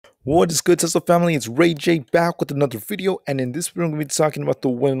What is good, Tesla family? It's Ray J back with another video, and in this video, I'm going to be talking about the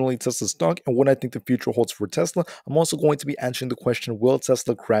one and only Tesla stock and what I think the future holds for Tesla. I'm also going to be answering the question, will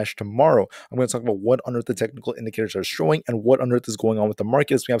Tesla crash tomorrow? I'm going to talk about what on earth the technical indicators are showing and what on earth is going on with the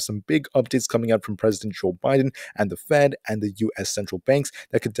markets. We have some big updates coming out from President Joe Biden and the Fed and the US central banks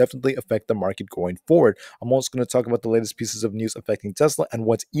that could definitely affect the market going forward. I'm also going to talk about the latest pieces of news affecting Tesla and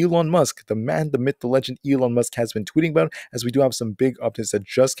what Elon Musk, the man, the myth, the legend Elon Musk has been tweeting about, as we do have some big updates that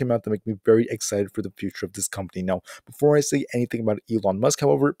just came out that make me very excited for the future of this company. Now, before I say anything about Elon Musk,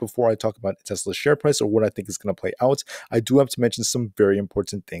 however, before I talk about Tesla's share price or what I think is going to play out, I do have to mention some very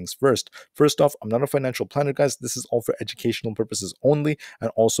important things first. First off, I'm not a financial planner, guys. This is all for educational purposes only. And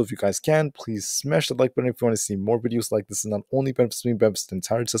also, if you guys can, please smash the like button if you want to see more videos like this. And not only benefits me, benefits the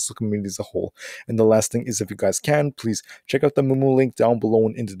entire Tesla community as a whole. And the last thing is, if you guys can, please check out the Moomoo link down below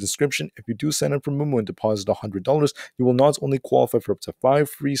and in the description. If you do sign up for Moomoo and deposit $100, you will not only qualify for up to 5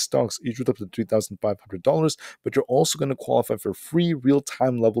 free stocks, each worth up to $3,500, but you're also going to qualify for free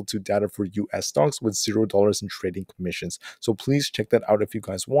real-time level 2 data for US stocks with $0 in trading commissions. So please check that out if you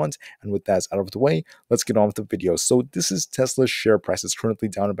guys want. And with that out of the way, let's get on with the video. So this is Tesla's share price. It's currently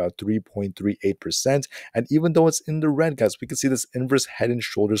down about 3.38%. And even though it's in the red, guys, we can see this inverse head and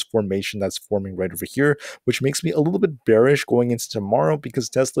shoulders formation that's forming right over here, which makes me a little bit bearish going into tomorrow because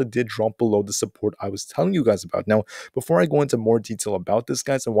Tesla did drop below the support I was telling you guys about. Now, before I go into more detail about this,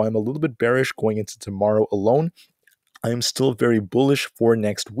 guys, and why I'm a little bit bearish going into tomorrow alone, I am still very bullish for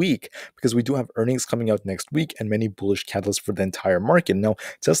next week because we do have earnings coming out next week and many bullish catalysts for the entire market. Now,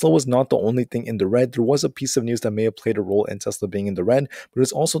 Tesla was not the only thing in the red. There was a piece of news that may have played a role in Tesla being in the red, but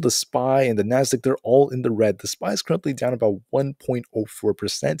it's also the SPY and the NASDAQ. They're all in the red. The SPY is currently down about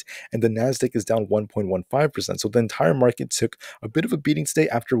 1.04%, and the NASDAQ is down 1.15%. So the entire market took a bit of a beating today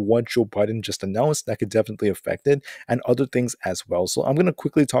after what Joe Biden just announced. That could definitely affect it, and other things as well. So I'm going to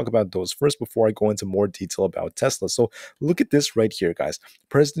quickly talk about those first before I go into more detail about Tesla. So look at this right here, guys.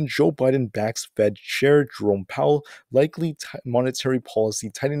 President Joe Biden backs Fed Chair Jerome Powell, likely monetary policy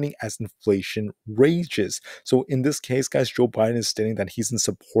tightening as inflation rages. So in this case, guys, Joe Biden is stating that he's in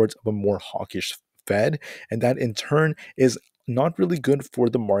support of a more hawkish Fed, and that in turn is not really good for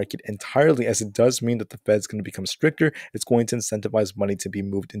the market entirely, as it does mean that the Fed's going to become stricter. It's going to incentivize money to be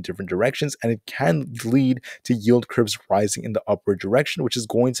moved in different directions, and it can lead to yield curves rising in the upward direction, which is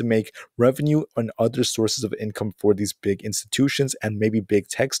going to make revenue and other sources of income for these big institutions and maybe big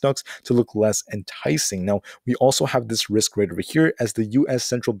tech stocks to look less enticing. Now, we also have this risk right over here as the US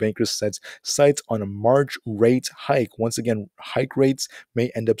central banker sets sights on a March rate hike. Once again, hike rates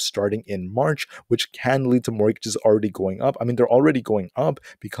may end up starting in March, which can lead to mortgages already going up. I mean, they're already going up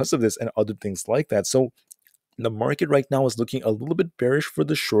because of this and other things like that. So the market right now is looking a little bit bearish for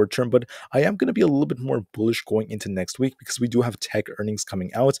the short term, but I am going to be a little bit more bullish going into next week because we do have tech earnings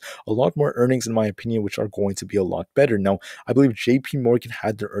coming out, a lot more earnings in my opinion, which are going to be a lot better. Now, I believe JP Morgan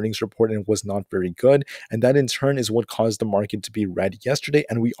had their earnings report and it was not very good, and that in turn is what caused the market to be red yesterday,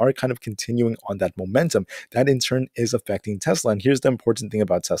 and we are kind of continuing on that momentum. That in turn is affecting Tesla, and here's the important thing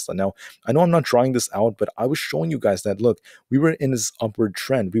about Tesla. Now, I know I'm not drawing this out, but I was showing you guys that, look, we were in this upward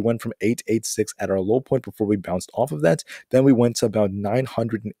trend. We went from 886 at our low point before we bounced off of that. Then we went to about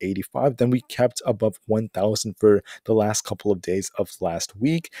 985. Then we kept above 1,000 for the last couple of days of last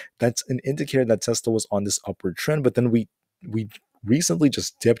week. That's an indicator that Tesla was on this upward trend. But then we recently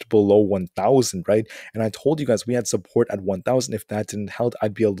just dipped below 1,000, right? And I told you guys we had support at 1,000. If that didn't help,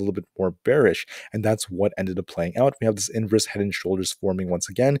 I'd be a little bit more bearish. And that's what ended up playing out. We have this inverse head and shoulders forming once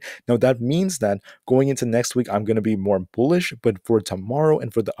again. Now, that means that going into next week, I'm going to be more bullish. But for tomorrow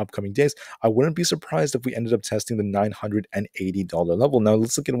and for the upcoming days, I wouldn't be surprised if we ended up testing the $980 level. Now,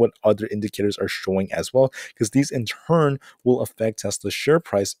 let's look at what other indicators are showing as well, because these in turn will affect Tesla's share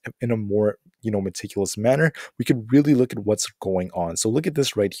price in a more meticulous manner. We could really look at what's going on. So look at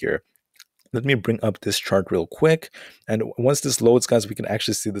this right here. Let me bring up this chart real quick. And once this loads, guys, we can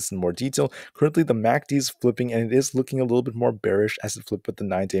actually see this in more detail. Currently, the MACD is flipping, and it is looking a little bit more bearish as it flipped with the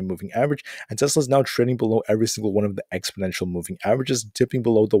 9-day moving average. And Tesla is now trading below every single one of the exponential moving averages, dipping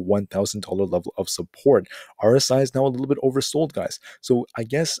below the $1,000 level of support. RSI is now a little bit oversold, guys. So I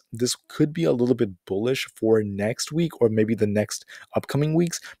guess this could be a little bit bullish for next week or maybe the next upcoming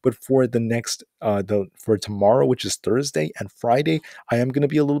weeks. But for the next for tomorrow, which is Thursday, and Friday, I am going to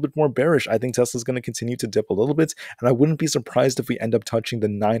be a little bit more bearish. I think Tesla's going to continue to dip a little bit, and I wouldn't be surprised if we end up touching the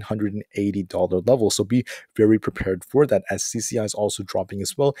 $980 level. So be very prepared for that, as CCI is also dropping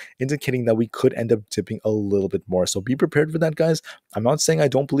as well, indicating that we could end up dipping a little bit more. So be prepared for that, guys. I'm not saying I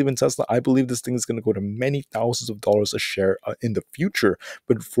don't believe in Tesla. I believe this thing is going to go to many thousands of dollars a share in the future.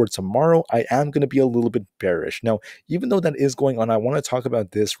 But for tomorrow, I am going to be a little bit bearish. Now, even though that is going on, I want to talk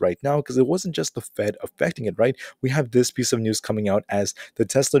about this right now because it wasn't just the Fed affecting it, right? We have this piece of news coming out as the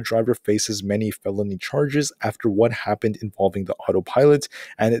Tesla driver faces many felony charges after what happened involving the autopilot.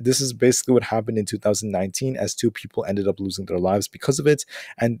 And this is basically what happened in 2019 as two people ended up losing their lives because of it.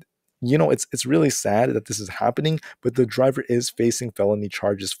 And it's really sad that this is happening, but the driver is facing felony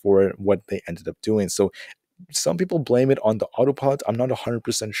charges for what they ended up doing. So some people blame it on the autopilot. I'm not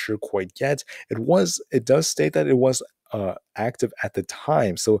 100% sure quite yet. It does state that it was active at the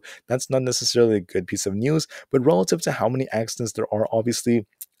time. So that's not necessarily a good piece of news, but relative to how many accidents there are, obviously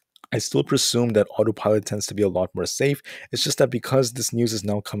I still presume that autopilot tends to be a lot more safe. It's just that because this news is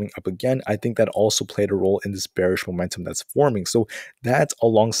now coming up again, I think that also played a role in this bearish momentum that's forming. So that,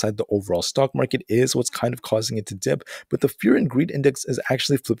 alongside the overall stock market, is what's kind of causing it to dip. But the fear and greed index is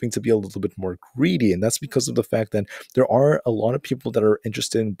actually flipping to be a little bit more greedy. And that's because of the fact that there are a lot of people that are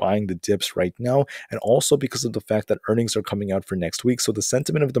interested in buying the dips right now. And also because of the fact that earnings are coming out for next week. So the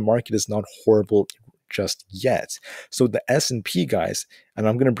sentiment of the market is not horrible just yet. So the S&P, guys, and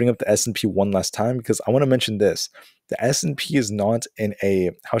I'm going to bring up the S&P one last time because I want to mention this. The S&P is not in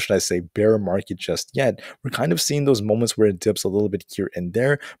a, how should I say, bear market just yet. We're kind of seeing those moments where it dips a little bit here and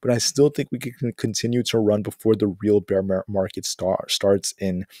there, but I still think we can continue to run before the real bear market starts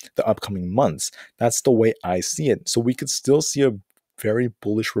in the upcoming months. That's the way I see it. So we could still see a very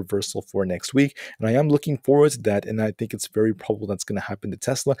bullish reversal for next week. And I am looking forward to that. And I think it's very probable that's going to happen to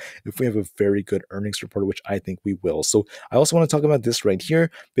Tesla if we have a very good earnings report, which I think we will. So I also want to talk about this right here.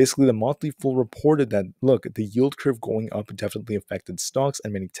 Basically, the Motley Fool reported that, look, the yield curve going up definitely affected stocks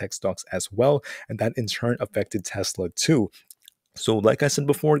and many tech stocks as well. And that in turn affected Tesla too. So like I said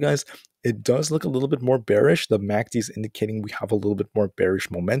before, guys, it does look a little bit more bearish. The MACD is indicating we have a little bit more bearish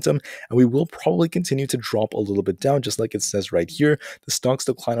momentum, and we will probably continue to drop a little bit down, just like it says right here. The stocks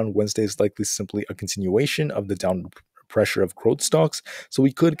decline on Wednesday is likely simply a continuation of the downward pressure of growth stocks. So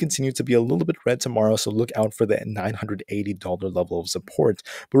we could continue to be a little bit red tomorrow. So look out for the $980 level of support.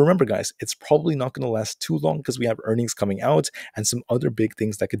 But remember, guys, it's probably not going to last too long because we have earnings coming out and some other big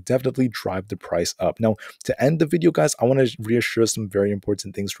things that could definitely drive the price up. Now, to end the video, guys, I want to reassure some very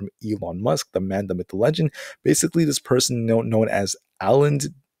important things from Elon Musk, the man, the myth, the legend. Basically, this person known as Alan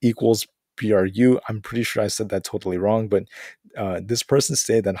equals BRU. I'm pretty sure I said that totally wrong, but this person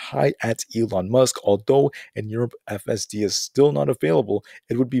said that, hi at Elon Musk, although in Europe FSD is still not available,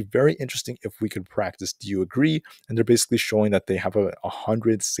 it would be very interesting if we could practice. Do you agree? And they're basically showing that they have a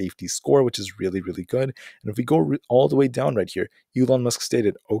 100 safety score, which is really, really good. And if we go all the way down right here, Elon Musk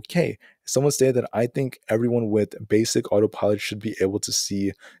stated, okay. Someone stated that I think everyone with basic autopilot should be able to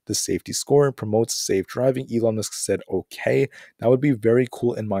see the safety score, promotes safe driving. Elon Musk said, okay. That would be very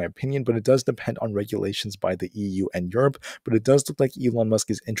cool in my opinion, but it does depend on regulations by the EU and Europe. But it does look like Elon Musk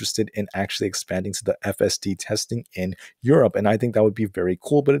is interested in actually expanding to the FSD testing in Europe. And I think that would be very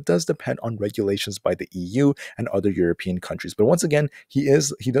cool, but it does depend on regulations by the EU and other European countries. But once again, he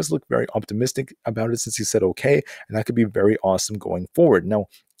does look very optimistic about it since he said okay, and that could be very awesome going forward. Now,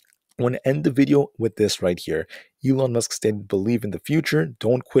 I want to end the video with this right here. Elon Musk stated, believe in the future.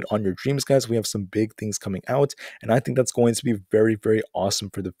 Don't quit on your dreams, guys. We have some big things coming out. And I think that's going to be very, very awesome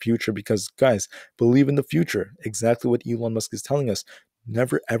for the future because, guys, believe in the future. Exactly what Elon Musk is telling us.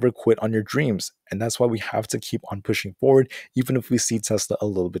 Never ever quit on your dreams. And that's why we have to keep on pushing forward, even if we see Tesla a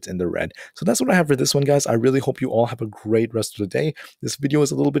little bit in the red. So that's what I have for this one, guys. I really hope you all have a great rest of the day. This video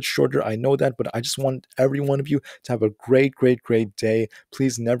is a little bit shorter, I know that, but I just want every one of you to have a great, great, great day.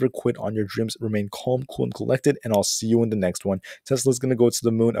 Please never quit on your dreams. Remain calm, cool, and collected, and I'll see you in the next one. Tesla's going to go to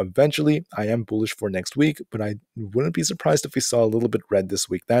the moon eventually. I am bullish for next week, but I wouldn't be surprised if we saw a little bit red this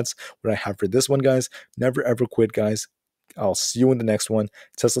week. That's what I have for this one, guys. Never ever quit, guys. I'll see you in the next one.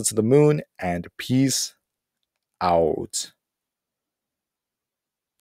 Tesla to the moon, and peace out.